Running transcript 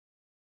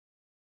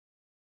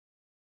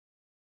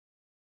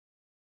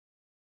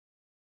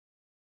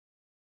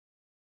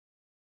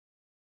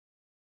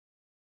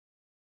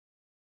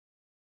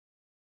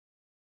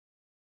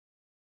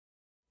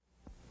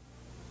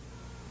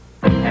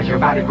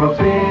everybody grows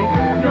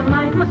bigger. Your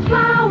mind must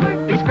flower.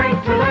 It's great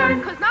to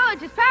learn, 'Cause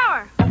knowledge is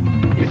power.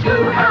 it's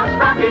Schoolhouse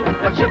Rockin',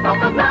 a chip off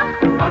the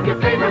block on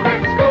your favorite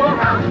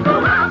Schoolhouse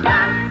Rock.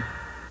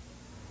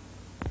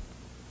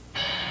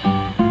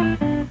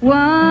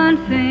 One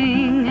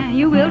thing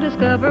you will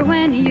discover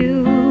when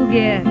you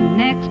get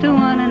next to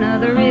one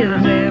another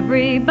is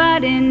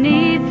everybody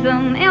needs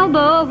some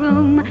elbow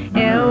room,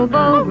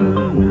 elbow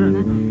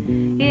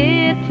room.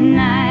 It's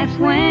nice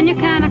when you're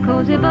kind of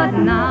cozy, but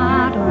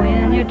not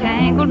when you're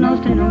tangled nose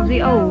to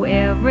nosy. Oh,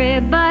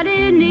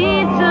 everybody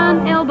needs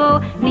some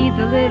needs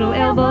a little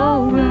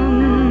elbow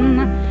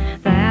room.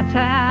 That's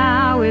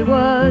how it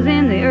was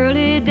in the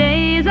early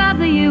days of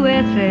the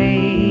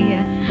USA.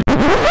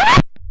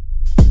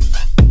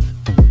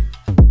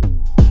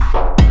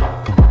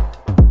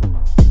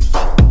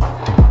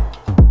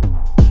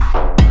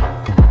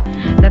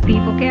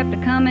 People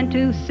kept coming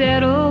to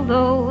settle,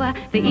 though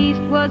the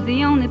East was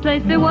the only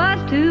place there was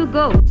to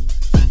go.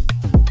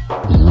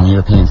 When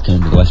Europeans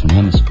came to the Western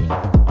Hemisphere,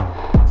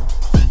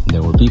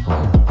 there were people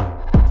here.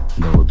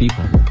 There were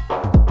people here.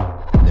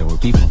 There were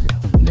people here.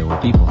 There were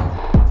people here.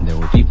 There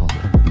were people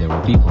here. There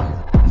were people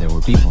here. There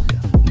were people here.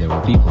 There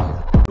were people here.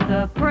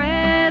 The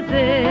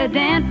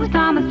president was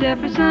Thomas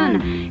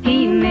Jefferson.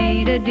 He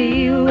made a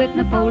deal with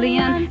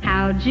Napoleon.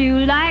 How'd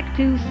you like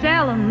to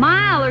sell a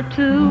mile or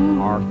two?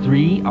 Or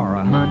 3, or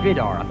 100,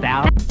 or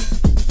 1,000.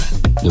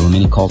 There were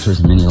many cultures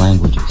and many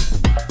languages,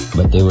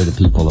 but they were the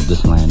people of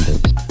this land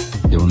base.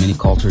 There were many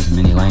cultures and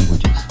many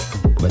languages,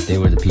 but they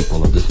were the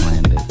people of this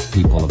land base.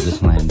 People of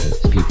this land base.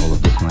 People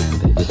of this land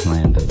base. This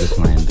land base. This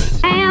land base.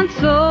 And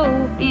so,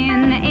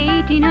 in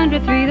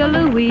 1803, the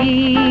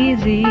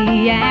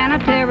Louisiana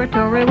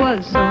Territory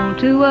was sold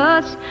to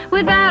us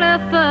without a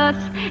fuss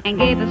and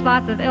gave us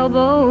lots of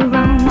elbow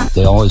room.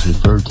 They always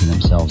referred to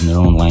themselves in their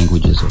own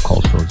languages or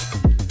cultures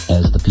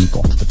as the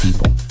people. The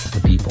people.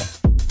 The people.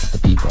 The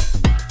people.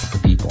 The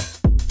people.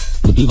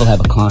 The people have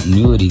a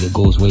continuity that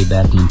goes way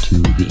back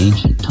into the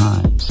ancient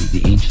times.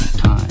 The ancient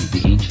times.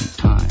 The ancient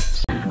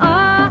times.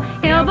 Oh,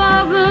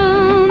 elbow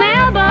room,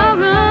 elbow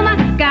room.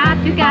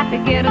 Got to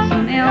get us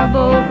some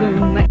elbow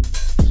room.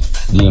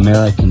 The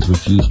Americans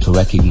refuse to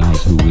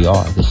recognize who we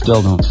are. They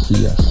still don't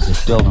see us. They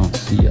still don't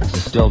see us. They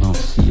still don't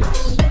see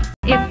us.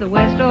 It's the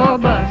West or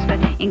bust.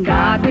 In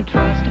God we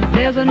trust.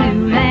 There's a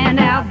new land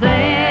out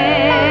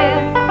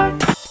there.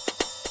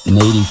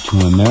 Native to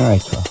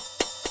America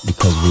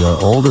because we are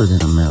older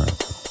than America.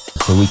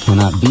 So we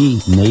cannot be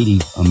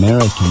Native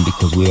American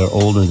because we are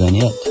older than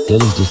it.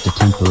 It is just a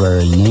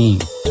temporary name.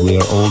 We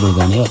are older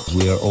than it.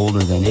 We are older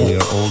than it. We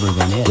are older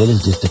than it. It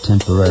is just a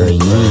temporary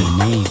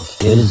name.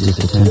 It is just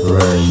a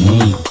temporary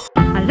name.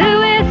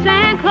 Lewis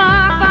and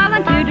Clark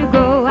volunteered to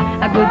go.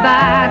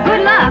 Goodbye,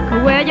 good luck,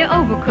 wear your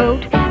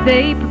overcoat.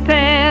 They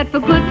prepared for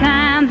good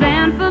times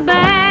and for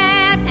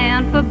bad,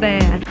 and for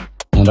bad.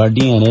 And our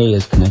DNA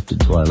is connected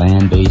to our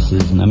land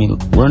bases. And I mean,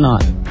 we're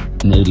not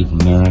Native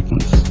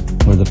Americans.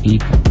 We're the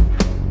people.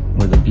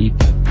 We're the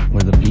people.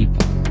 We're the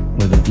people.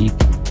 We're the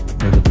people.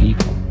 We're the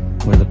people.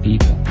 We're the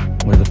people.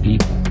 We're the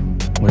people.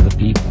 We're the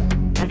people.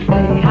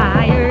 They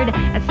hired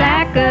a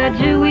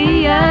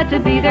Sacagawea to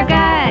be their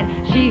guide.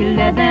 She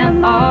led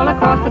them all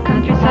across the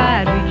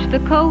countryside, reached the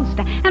coast,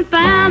 and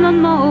found the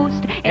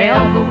most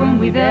elbow room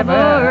we've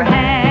ever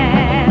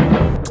had.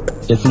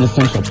 It's an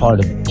essential part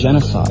of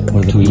genocide,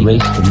 where to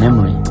erase the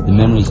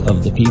memories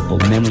of the people,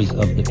 the memories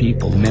of the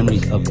people, the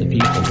memories of the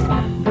people.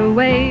 The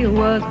way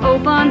was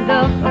opened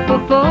up for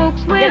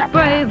folks with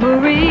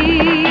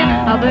bravery.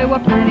 There were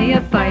plenty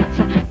of fights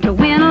to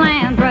win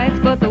land rights,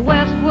 but the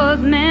West was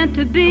meant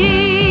to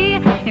be.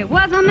 It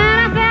was a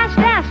manifest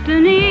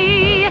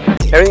destiny.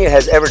 Everything it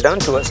has ever done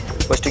to us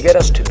was to get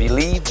us to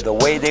believe the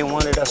way they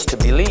wanted us to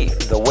believe.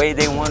 The way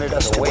they wanted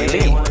us to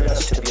believe.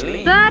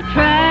 The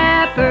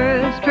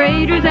trappers,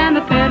 traders, and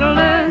the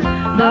peddlers,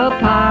 the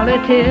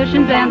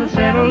politicians and the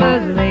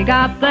settlers, they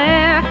got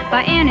there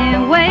by any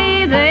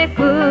way they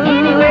could.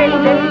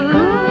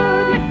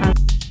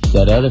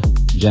 That other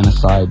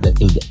genocide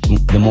that is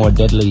the more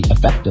deadly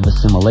effect of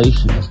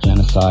assimilation is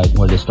genocide,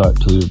 where they start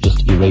to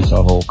just erase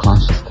our whole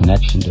conscious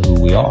connection to who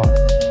we are.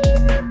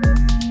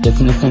 It's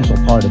an essential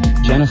part of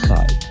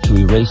genocide to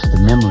erase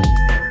the memory.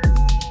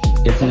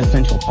 It's an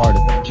essential part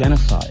of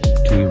genocide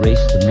to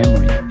erase the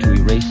memory, to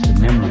erase the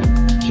memory.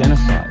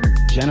 Genocide,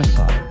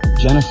 genocide,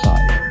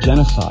 genocide,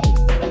 genocide.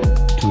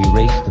 To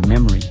erase the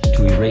memory,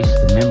 to erase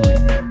the memory,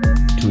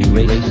 to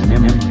erase the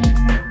memory.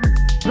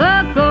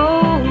 The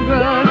gold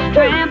rush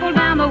trampled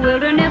down the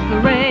wilderness, the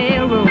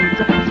railroads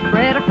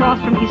spread across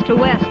from east to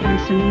west, and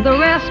soon the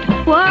rest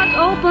was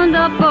opened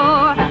up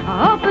for good.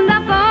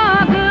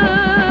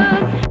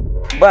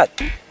 But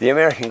the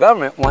American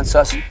government wants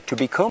us to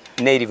become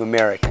Native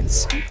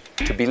Americans,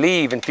 to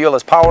believe and feel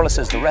as powerless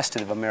as the rest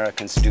of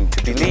Americans do,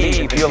 to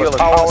believe and feel as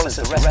powerless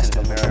as the rest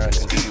of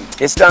Americans do.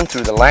 It's done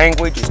through the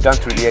language, it's done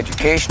through the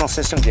educational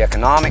system, the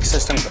economic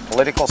system, the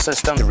political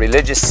system, the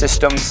religious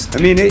systems. I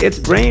mean, it's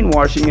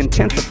brainwashing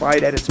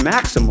intensified at its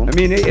maximum. I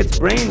mean, it's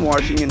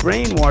brainwashing and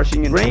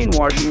brainwashing and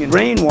brainwashing and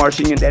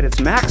brainwashing and at its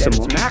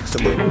maximum.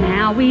 And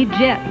now we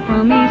jet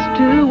from east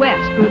to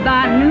west,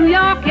 goodbye New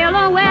York,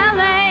 hello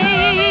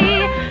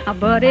LA.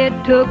 But it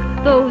took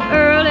those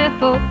early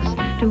folks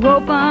to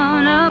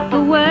open up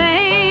the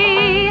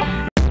way.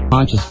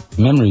 Conscious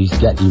memories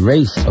get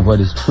erased of what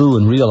is true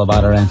and real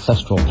about our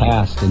ancestral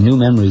past, and new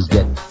memories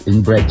get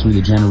inbred through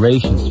the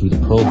generations, through the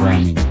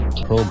programming.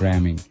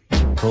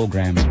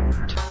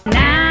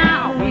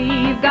 Now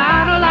we've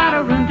got a lot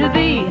of room to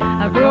be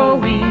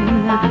growing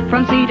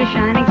from sea to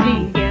shining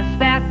sea. Guess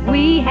that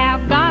we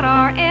have got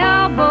our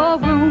elbow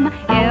room.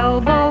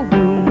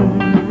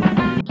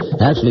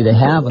 Actually, they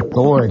have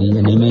authority,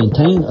 and they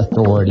maintain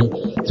authority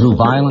through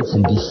violence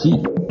and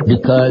deceit,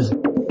 because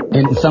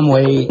in some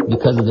way,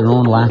 because of their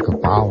own lack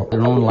of power. But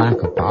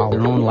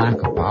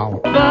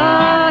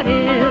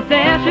if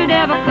there should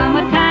ever come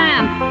a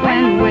time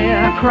when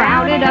we're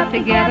crowded up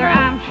together,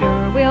 I'm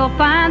sure we'll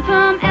find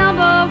some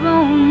elbow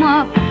room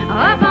up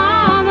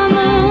on the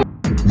moon.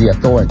 The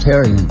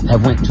authoritarians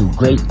have went to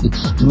great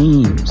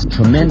extremes,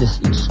 tremendous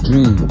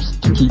extremes,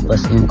 to keep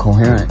us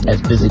incoherent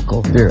as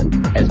physical spirit.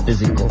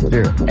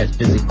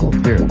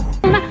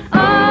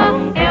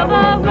 Oh,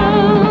 elbow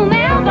room,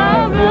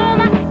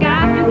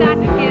 got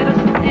to get us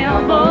an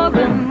elbow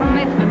room.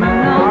 It's the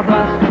moon or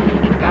bust.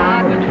 In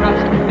God we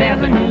trust.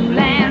 There's a new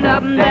land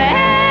up there.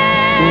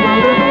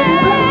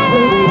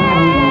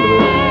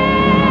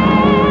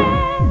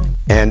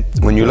 And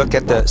when you look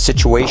at the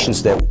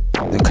situations the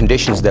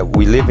conditions that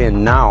we live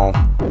in now,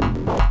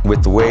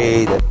 with the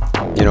way that,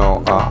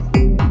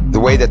 the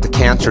way that the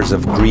cancers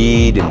of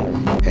greed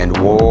and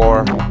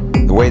war,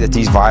 the way that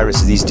these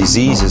viruses, these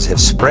diseases have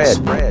spread.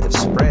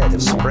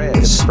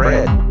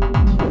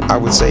 I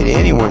would say to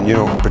anyone,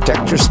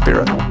 protect your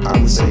spirit.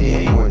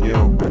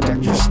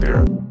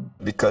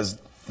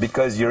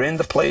 Because you're in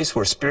the place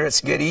where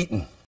spirits get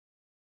eaten.